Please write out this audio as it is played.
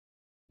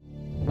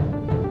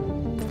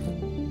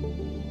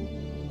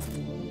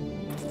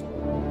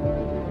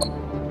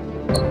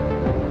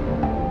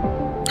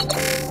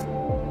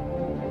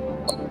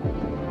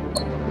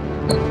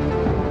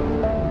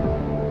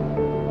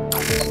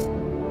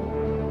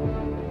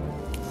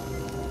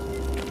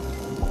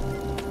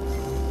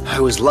I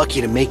was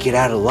lucky to make it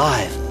out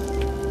alive,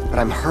 but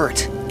I'm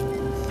hurt.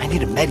 I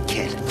need a med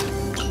kit.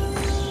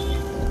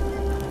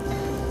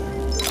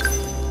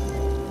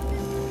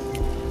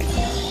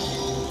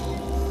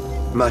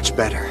 Much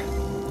better.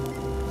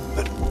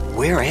 But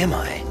where am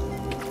I?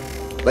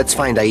 Let's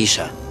find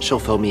Aisha. She'll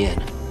fill me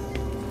in.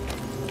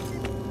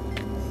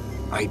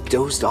 I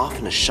dozed off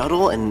in a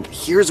shuttle, and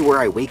here's where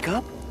I wake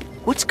up?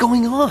 What's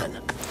going on?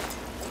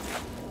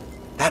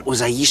 That was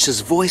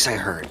Aisha's voice I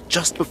heard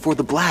just before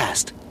the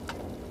blast.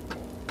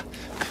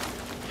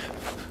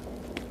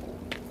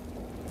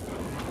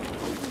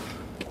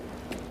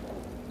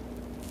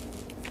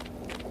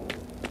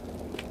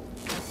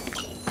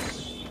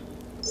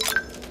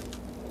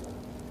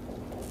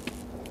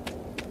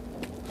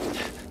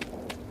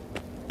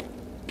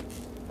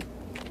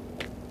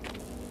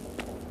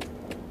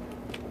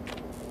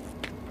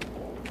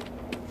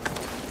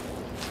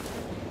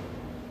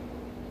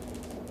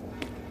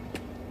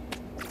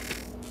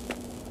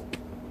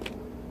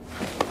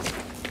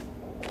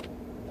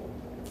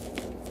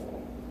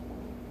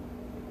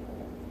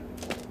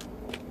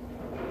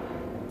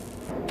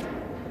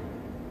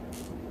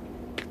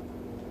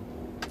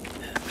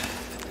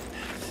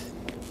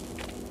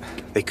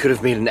 They could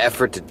have made an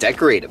effort to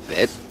decorate a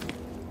bit.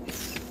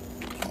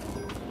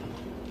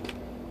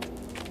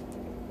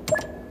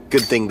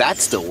 Good thing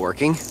that's still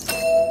working.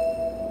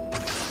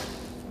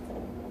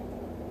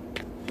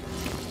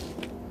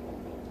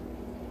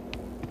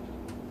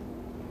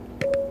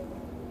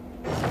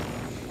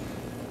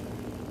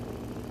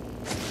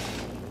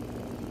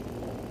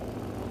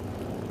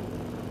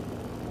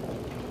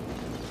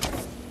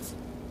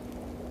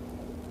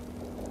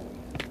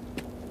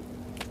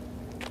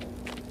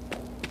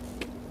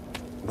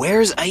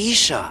 Where's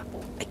Aisha?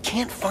 I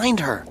can't find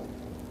her.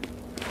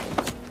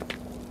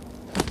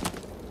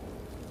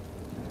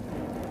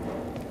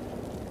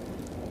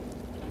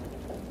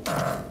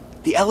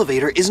 The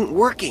elevator isn't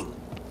working.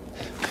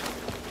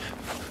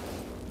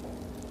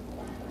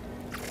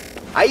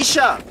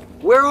 Aisha,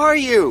 where are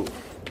you?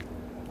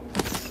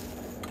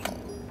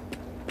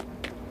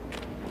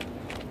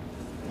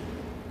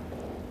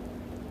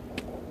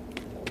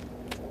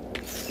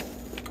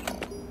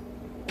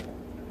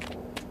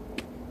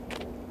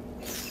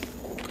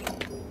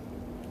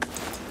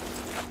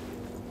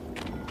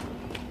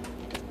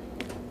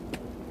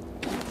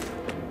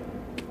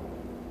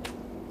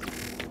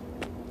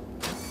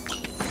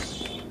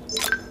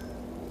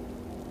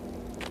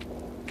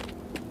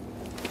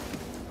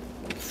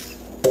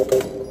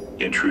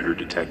 Intruder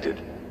detected.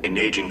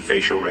 Engaging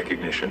facial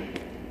recognition.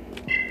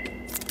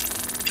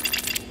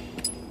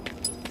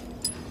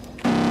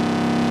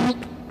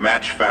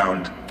 Match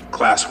found.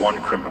 Class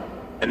 1 criminal.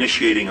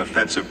 Initiating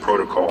offensive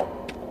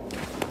protocol.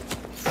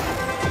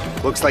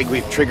 Looks like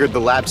we've triggered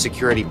the lab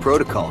security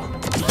protocol.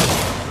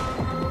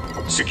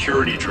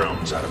 Security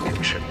drones out of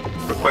commission.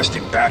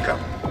 Requesting backup.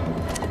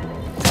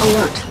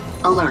 Alert.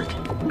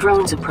 Alert.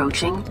 Drones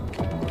approaching.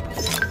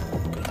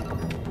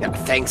 Yeah,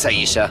 thanks,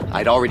 Aisha.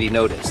 I'd already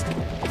noticed.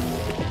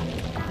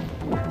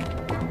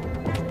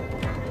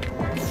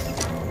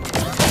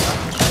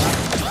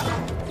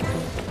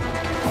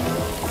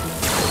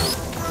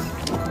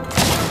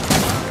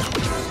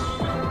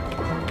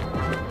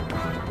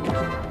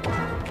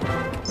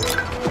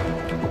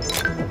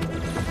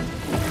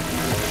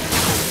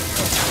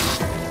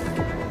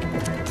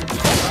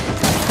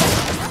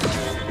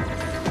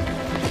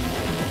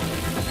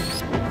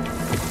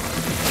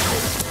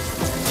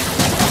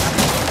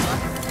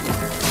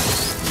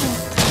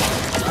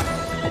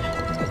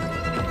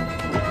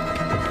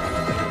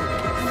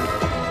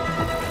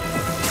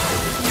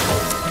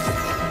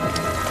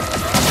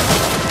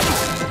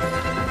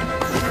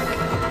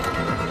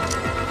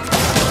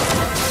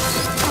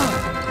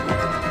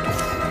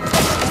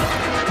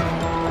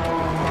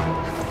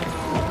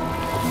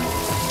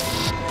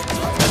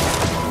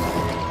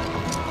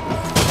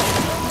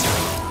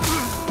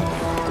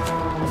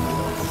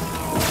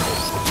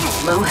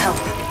 Low health.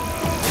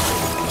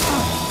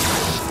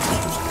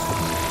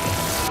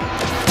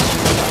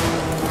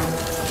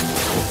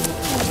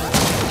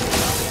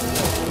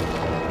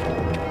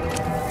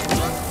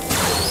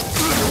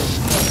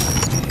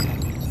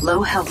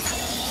 Low health.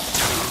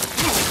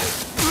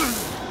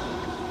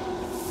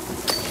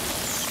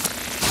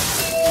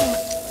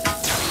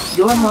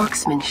 Your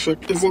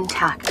marksmanship is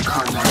intact,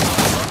 Conrad.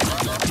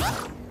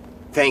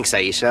 Thanks,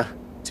 Aisha.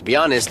 To be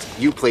honest,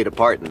 you played a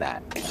part in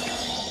that.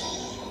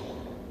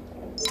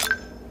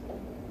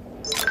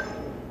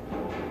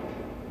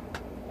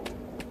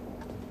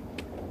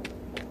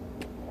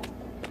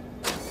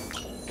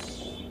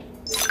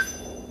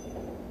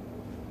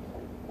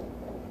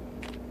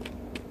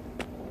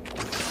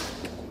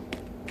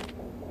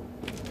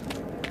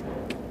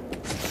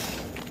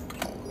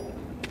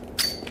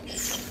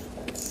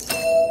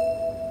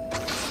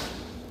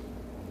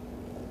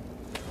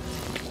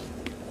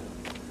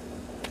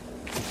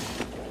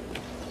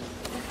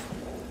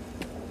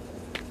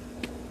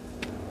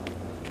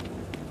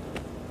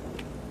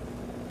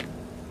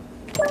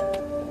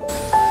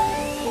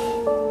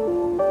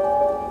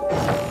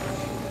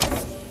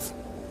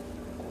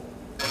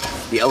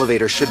 The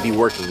elevator should be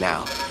working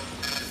now.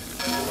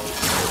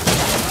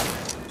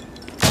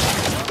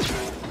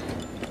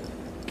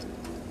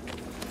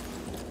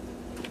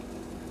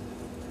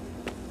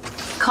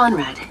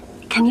 Conrad,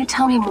 can you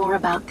tell me more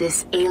about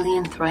this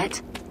alien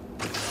threat?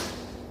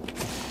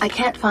 I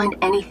can't find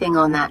anything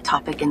on that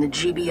topic in the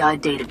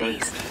GBI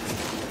database.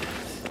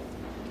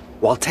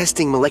 While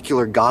testing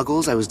molecular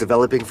goggles I was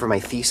developing for my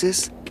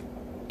thesis,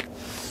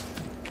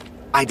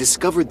 I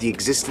discovered the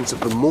existence of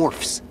the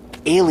morphs,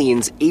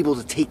 aliens able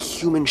to take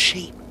human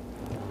shape.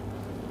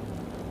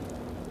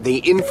 They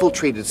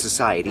infiltrated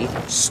society,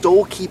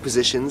 stole key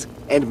positions,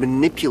 and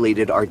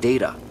manipulated our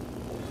data.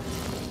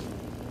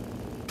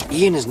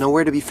 Ian is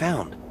nowhere to be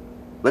found.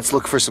 Let's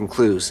look for some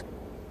clues.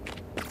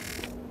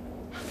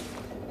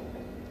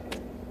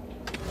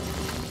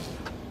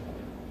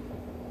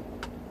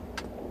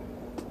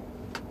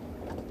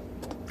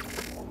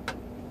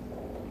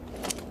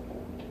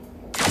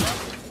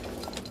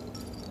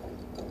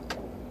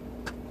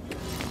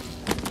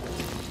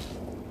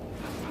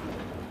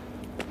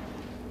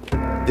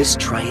 This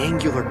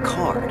triangular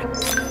card.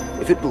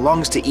 If it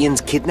belongs to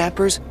Ian's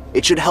kidnappers,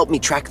 it should help me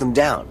track them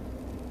down.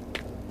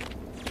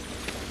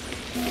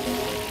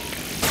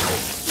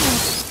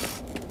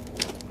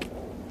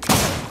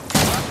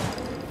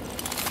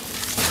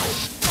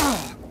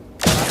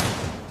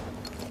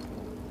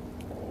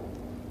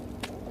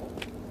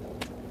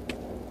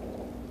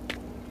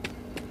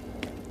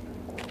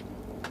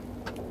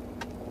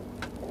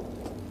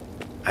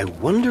 I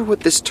wonder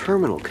what this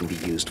terminal can be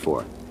used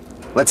for.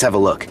 Let's have a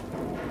look.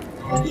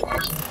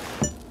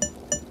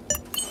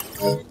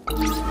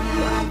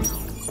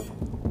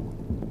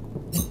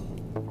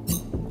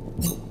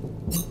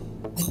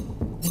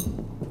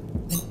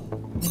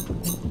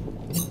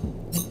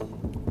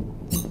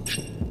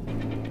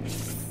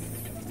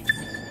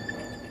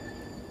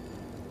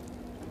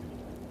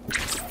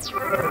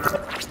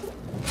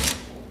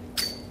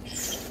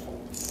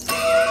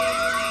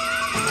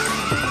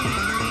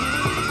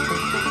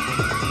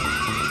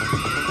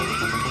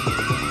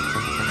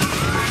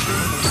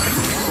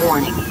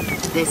 Warning,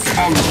 this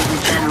engine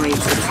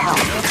regenerates its health.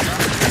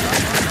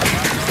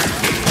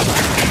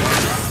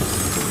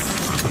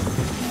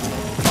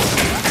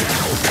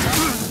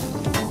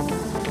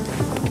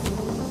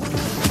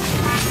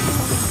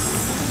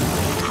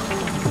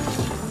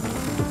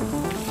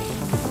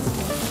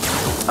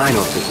 I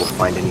don't think we'll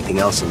find anything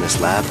else in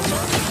this lab.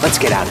 Let's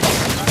get out of here.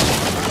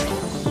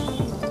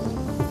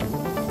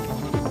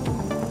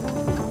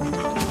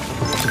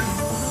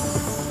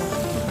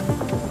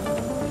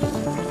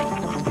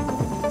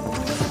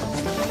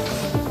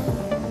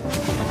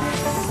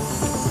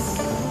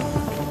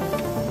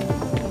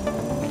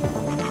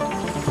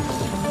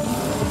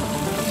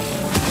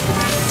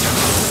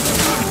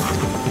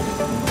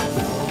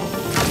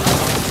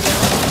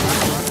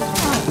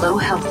 Low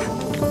health.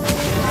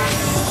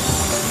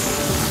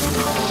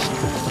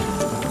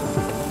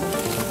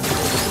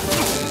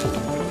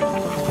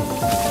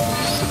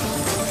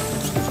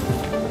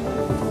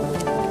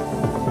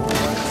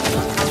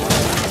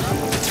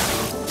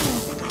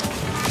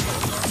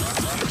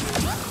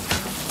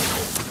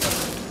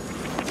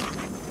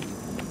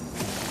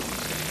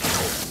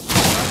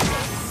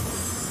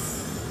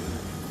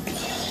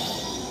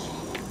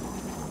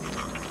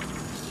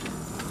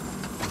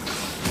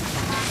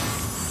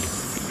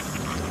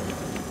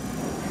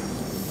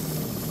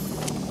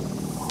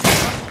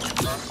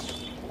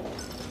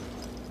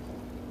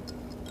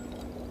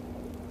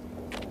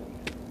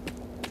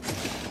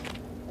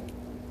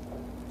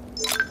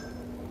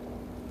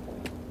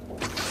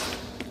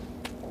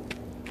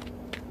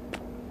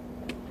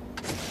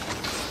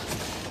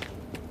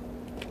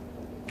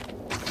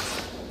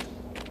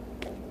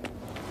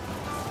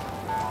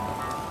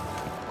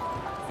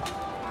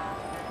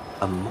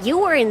 You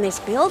were in this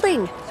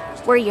building.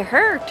 Were you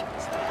hurt?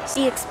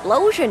 The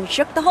explosion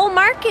shook the whole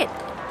market.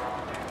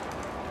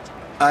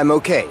 I'm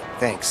okay,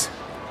 thanks.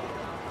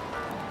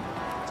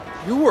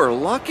 You were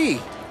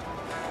lucky.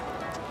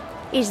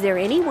 Is there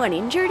anyone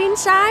injured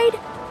inside?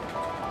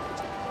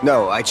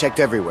 No, I checked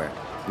everywhere.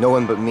 No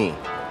one but me.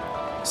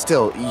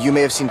 Still, you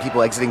may have seen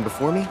people exiting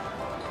before me?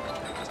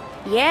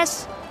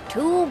 Yes,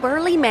 two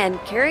burly men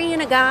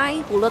carrying a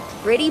guy who looked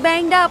pretty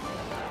banged up.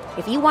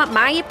 If you want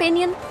my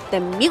opinion, the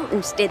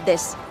mutants did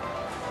this.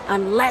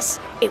 Unless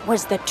it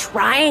was the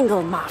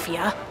Triangle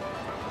Mafia.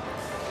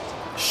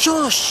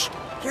 Shush!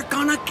 You're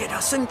gonna get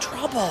us in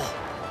trouble.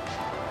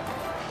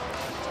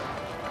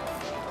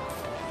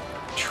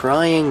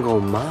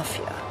 Triangle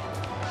Mafia.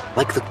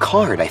 Like the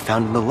card I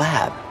found in the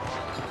lab.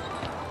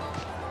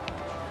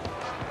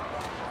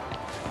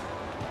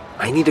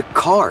 I need a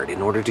card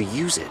in order to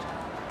use it.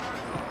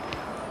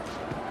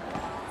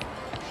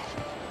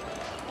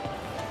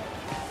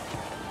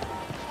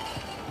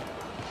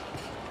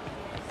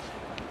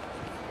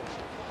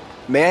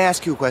 May I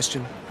ask you a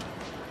question?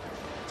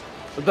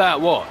 About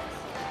what?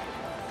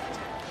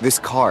 This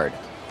card.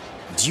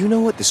 Do you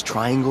know what this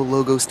triangle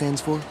logo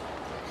stands for?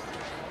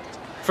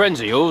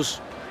 Friends of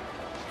yours?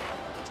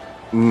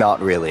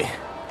 Not really.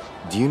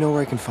 Do you know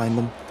where I can find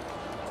them?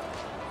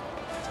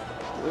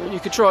 You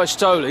could try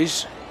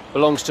Stoley's.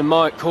 Belongs to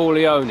Mike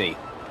Corleone,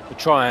 the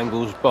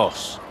Triangle's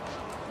boss.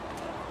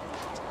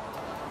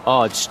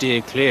 I'd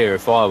steer clear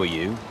if I were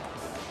you.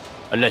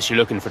 Unless you're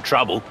looking for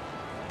trouble.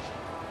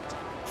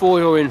 For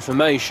your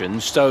information,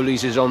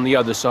 Stoley's is on the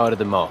other side of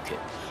the market.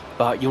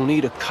 But you'll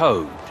need a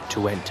code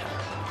to enter.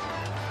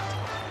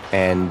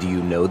 And do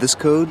you know this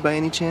code by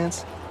any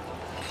chance?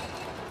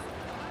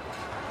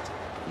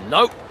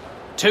 Nope.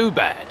 Too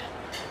bad.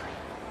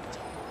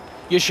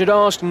 You should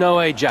ask Noe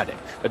Jadek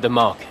at the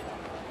market.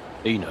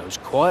 He knows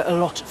quite a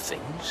lot of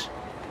things.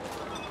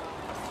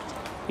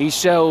 He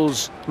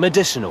sells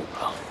medicinal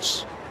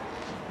plants.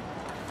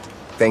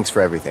 Thanks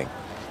for everything.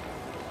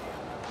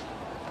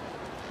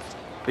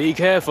 Be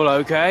careful,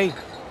 okay?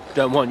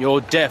 Don't want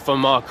your death on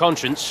my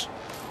conscience.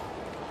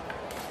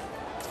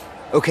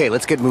 Okay,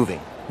 let's get moving.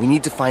 We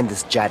need to find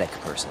this Jadek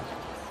person.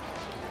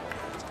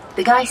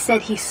 The guy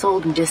said he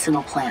sold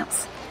medicinal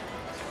plants.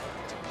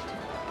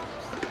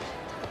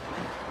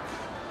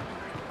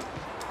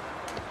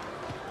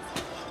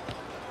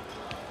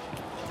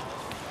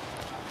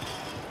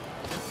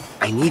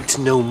 I need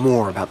to know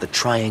more about the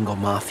Triangle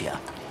Mafia.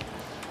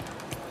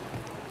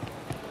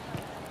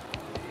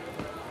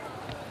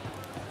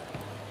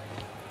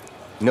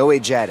 Noe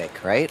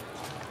Jadek, right?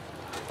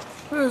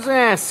 Who's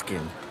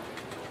asking?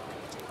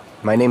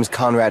 My name's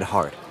Conrad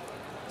Hart.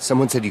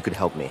 Someone said you could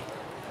help me.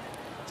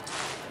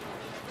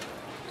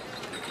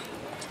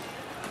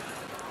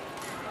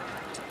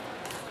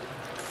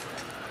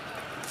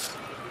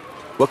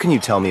 What can you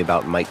tell me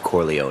about Mike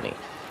Corleone?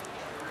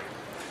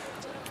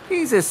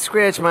 He's a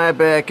scratch my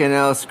back and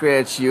I'll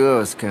scratch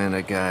yours kind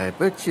of guy,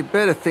 but you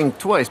better think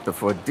twice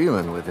before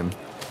dealing with him.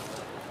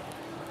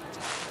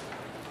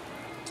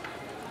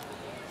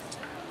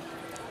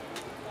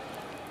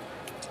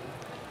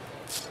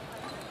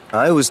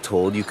 I was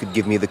told you could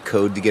give me the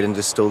code to get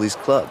into Stoley's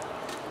club.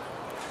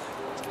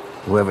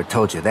 Whoever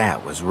told you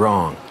that was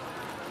wrong.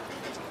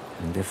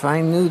 And if I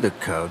knew the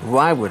code,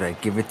 why would I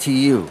give it to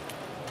you?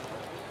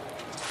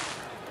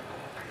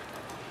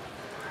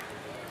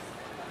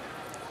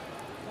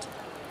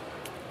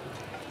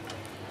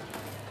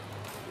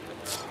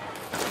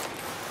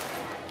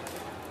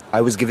 I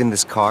was given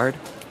this card,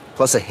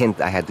 plus a hint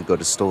I had to go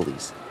to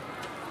Stoley's.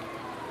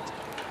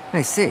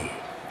 I see.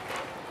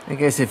 I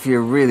guess if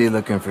you're really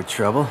looking for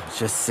trouble,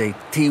 just say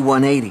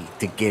T-180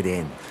 to get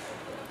in.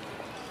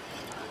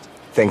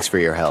 Thanks for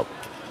your help.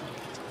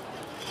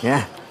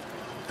 Yeah?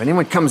 If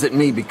anyone comes at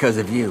me because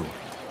of you,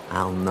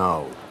 I'll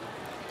know.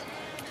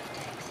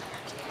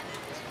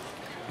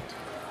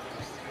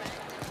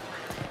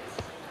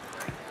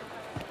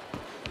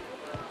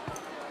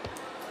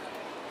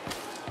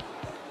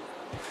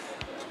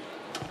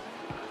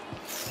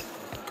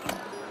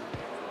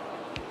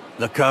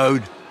 The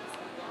code?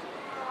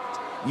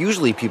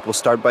 Usually people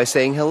start by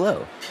saying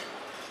hello.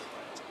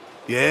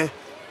 Yeah?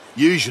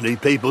 Usually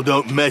people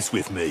don't mess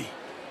with me.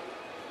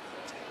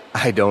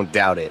 I don't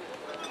doubt it.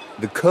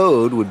 The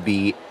code would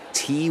be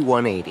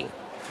T-180.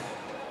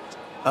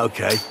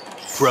 Okay,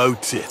 pro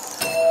tip.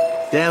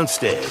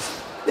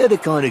 Downstairs, they're the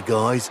kind of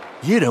guys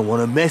you don't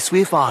want to mess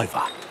with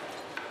either.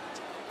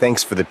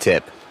 Thanks for the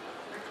tip.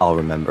 I'll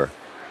remember.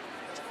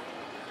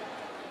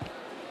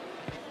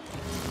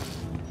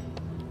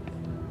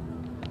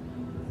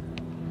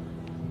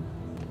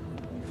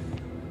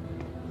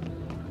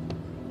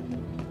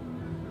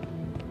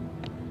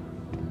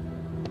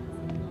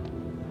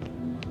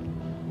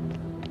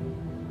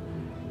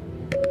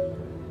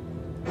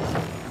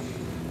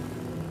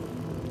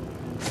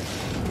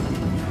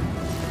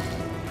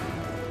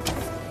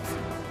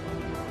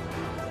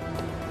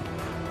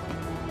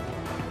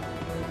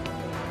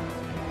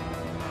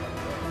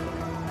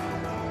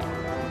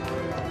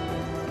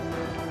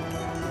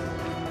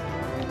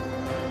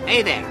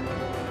 Hey there.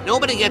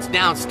 Nobody gets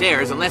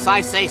downstairs unless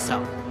I say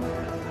so.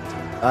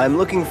 I'm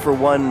looking for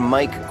one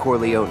Mike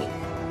Corleone.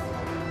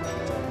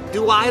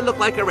 Do I look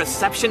like a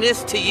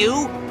receptionist to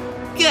you?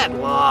 Get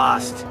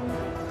lost.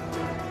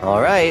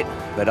 All right,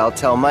 but I'll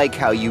tell Mike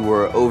how you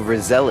were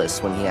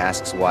overzealous when he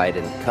asks why I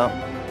didn't come.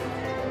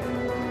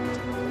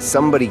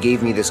 Somebody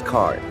gave me this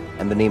card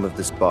and the name of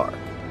this bar.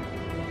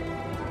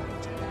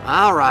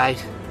 All right,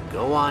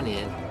 go on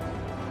in.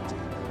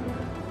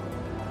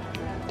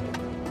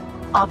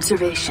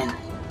 Observation.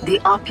 The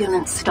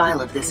opulent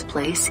style of this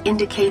place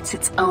indicates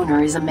its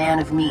owner is a man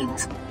of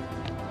means.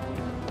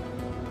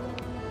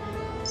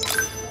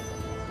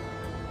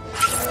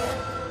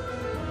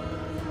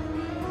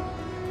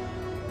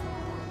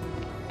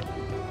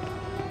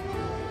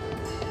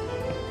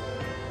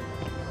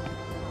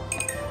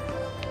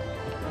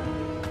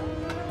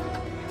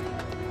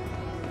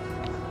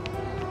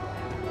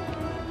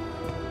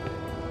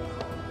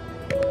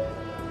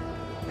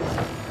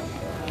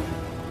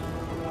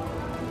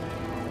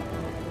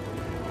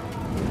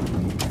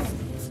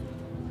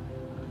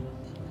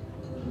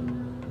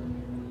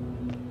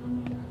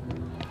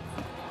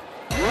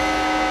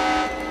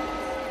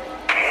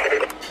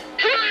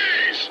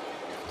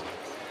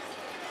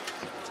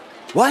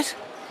 What?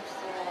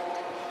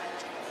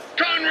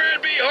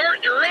 Conrad B.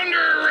 Hart, you're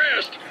under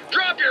arrest.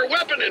 Drop your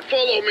weapon gun and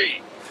follow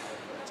me.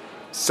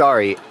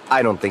 Sorry,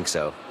 I don't think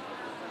so.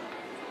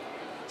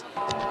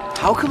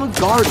 How come a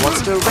guard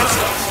wants to arrest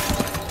us?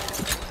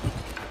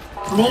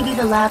 Maybe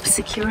the lab's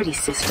security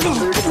system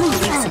alerted the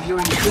police of your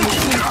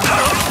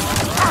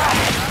intrusion.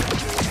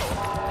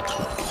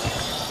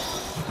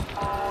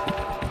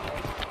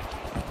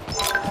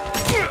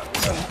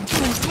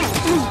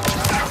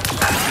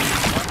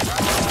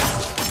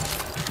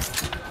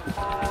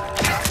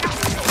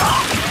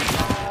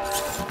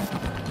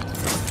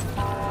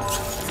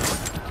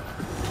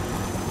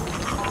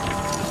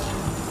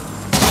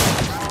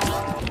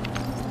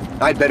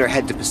 I'd better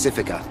head to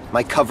Pacifica.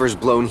 My cover's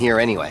blown here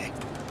anyway.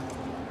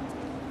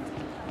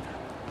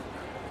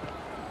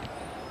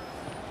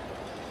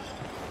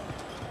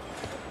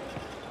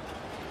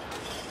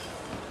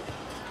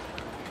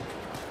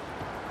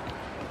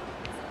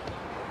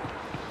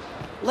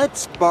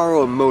 Let's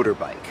borrow a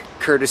motorbike,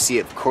 courtesy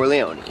of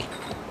Corleone.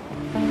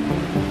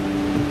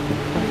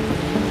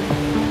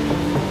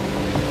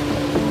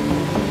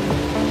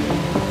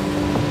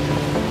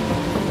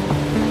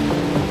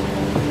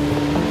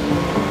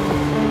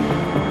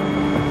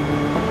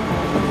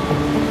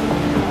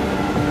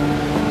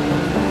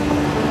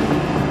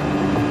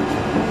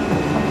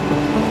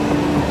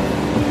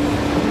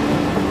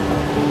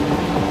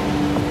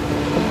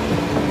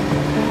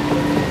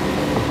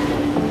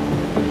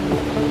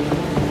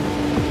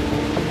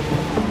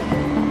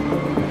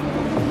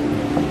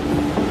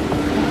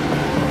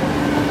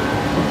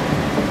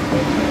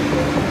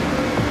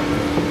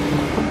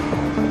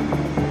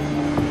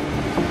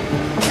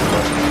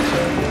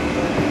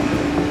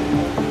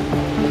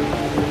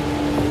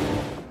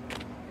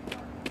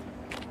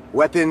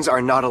 Weapons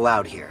are not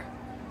allowed here.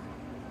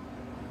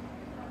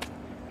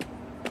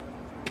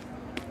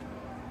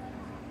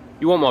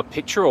 You want my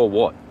picture or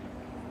what?